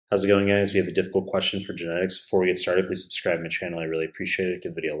How's it going, guys? We have a difficult question for genetics. Before we get started, please subscribe to my channel. I really appreciate it.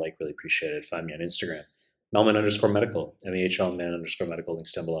 Give the video a like, really appreciate it. Find me on Instagram, Mehlman_medical, MEHL_medical,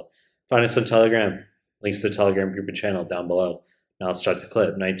 links down below. Find us on Telegram, links to the Telegram group and channel down below. Now let's start the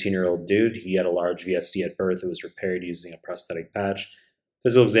clip. 19-year-old dude, he had a large VSD at birth. It was repaired using a prosthetic patch.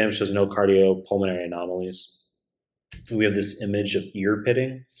 Physical exam shows no cardiopulmonary anomalies. We have this image of ear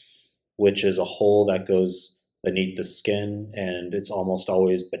pitting, which is a hole that goes beneath the skin, and it's almost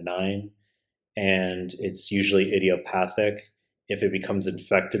always benign, and it's usually idiopathic. If it becomes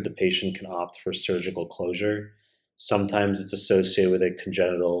infected, the patient can opt for surgical closure. Sometimes it's associated with a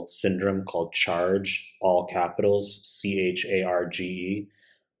congenital syndrome called CHARGE, all capitals, CHARGE.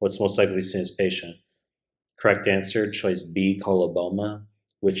 What's most likely seen in this patient? Correct answer, choice B, coloboma,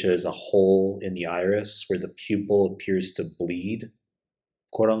 which is a hole in the iris where the pupil appears to bleed,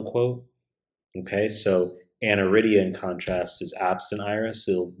 quote unquote. Okay, so aniridia, in contrast, is absent iris.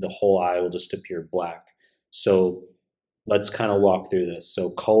 The whole eye will just appear black. So let's kind of walk through this.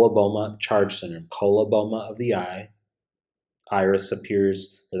 So coloboma, CHARGE syndrome, coloboma of the eye. Iris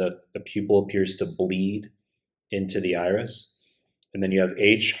appears, or the pupil appears to bleed into the iris. And then you have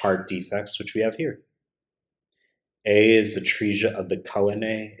H, heart defects, which we have here. A is atresia of the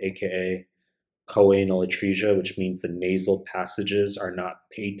choanae, aka choanal atresia, which means the nasal passages are not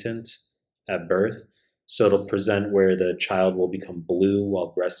patent at birth. So it'll present where the child will become blue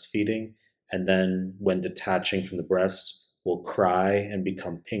while breastfeeding, and then when detaching from the breast will cry and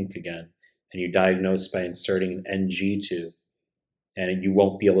become pink again. And you diagnose by inserting an NG tube, and you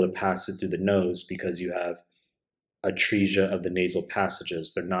won't be able to pass it through the nose because you have atresia of the nasal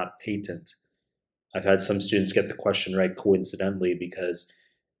passages. They're not patent. I've had some students get the question right coincidentally because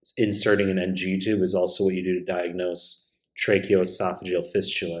inserting an NG tube is also what you do to diagnose tracheoesophageal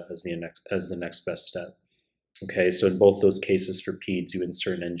fistula as the next best step. Okay, so in both those cases for peds, you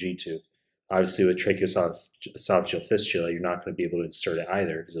insert an NG tube. Obviously, with tracheoesophageal fistula, you're not going to be able to insert it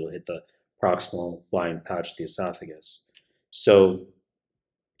either because it'll hit the proximal line pouch of the esophagus. So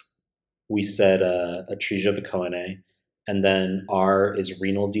we said atresia of the choanae, and then R is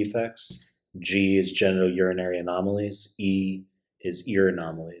renal defects, G is genitourinary anomalies, E is ear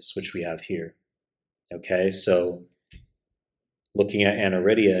anomalies, which we have here. Okay, so looking at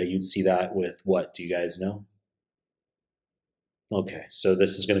aniridia, you'd see that with what? Do you guys know? Okay, so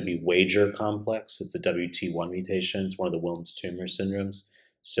this is going to be Wager complex. It's a WT1 mutation. It's one of the Wilms tumor syndromes.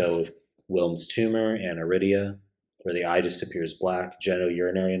 So Wilms tumor, aniridia, where the eye just appears black,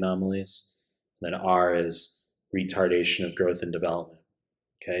 genitourinary anomalies. Then R is retardation of growth and development.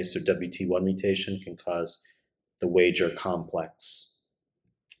 Okay, so WT1 mutation can cause the Wager complex.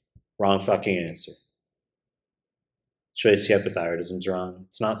 Wrong fucking answer. Choice hypothyroidism is wrong.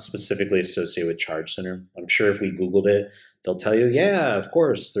 It's not specifically associated with CHARGE syndrome. I'm sure if we Googled it, they'll tell you, yeah, of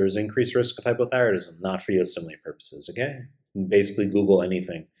course, there's increased risk of hypothyroidism, not for USMLE purposes, okay? You can basically Google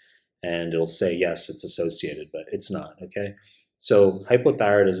anything, and it'll say, yes, it's associated, but it's not, okay? So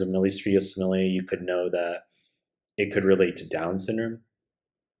hypothyroidism, at least for USMLE, you could know that it could relate to Down syndrome,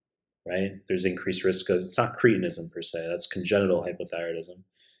 right? There's increased risk of, it's not cretinism per se, that's congenital hypothyroidism,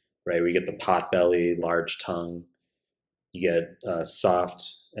 right? We get the pot belly, large tongue, you get soft,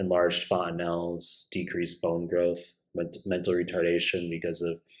 enlarged fontanelles, decreased bone growth, mental retardation because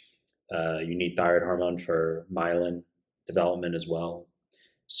of you need thyroid hormone for myelin development as well.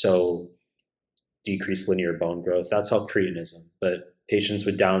 So decreased linear bone growth, that's all cretinism. But patients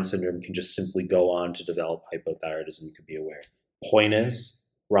with Down syndrome can just simply go on to develop hypothyroidism, you could be aware. Point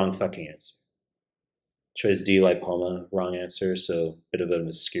is, wrong fucking answer. Choice D, lipoma, wrong answer. So a bit of an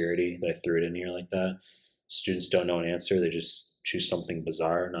obscurity that I threw it in here like that. Students don't know an answer, they just choose something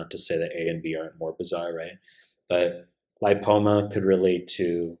bizarre, not to say that A and B aren't more bizarre, right? But lipoma could relate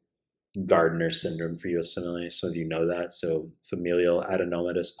to Gardner syndrome for USMLE, some of you know that. So familial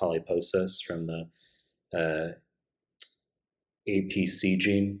adenomatous polyposis from the APC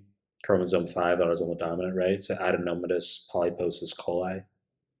gene, chromosome 5, autosomal dominant, right? So adenomatous polyposis coli,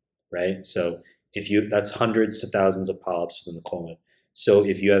 right? So if you, that's hundreds to thousands of polyps within the colon. So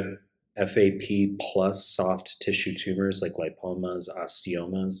if you have FAP plus soft tissue tumors like lipomas,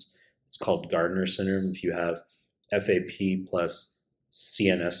 osteomas, it's called Gardner syndrome. If you have FAP plus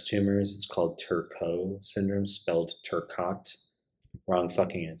CNS tumors, it's called Turcot syndrome, spelled Turcot. Wrong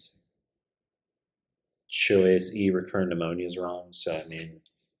fucking answer. Choice E, recurrent pneumonia is wrong. So, I mean,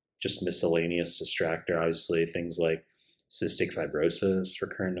 just miscellaneous distractor, obviously, things like cystic fibrosis,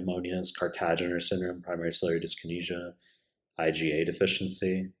 recurrent pneumonias, Cartaginer syndrome, primary ciliary dyskinesia, IgA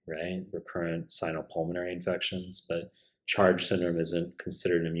deficiency, right? Recurrent sinopulmonary infections, but CHARGE syndrome isn't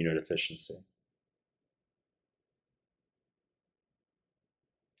considered an immunodeficiency.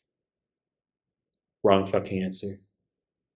 Wrong fucking answer.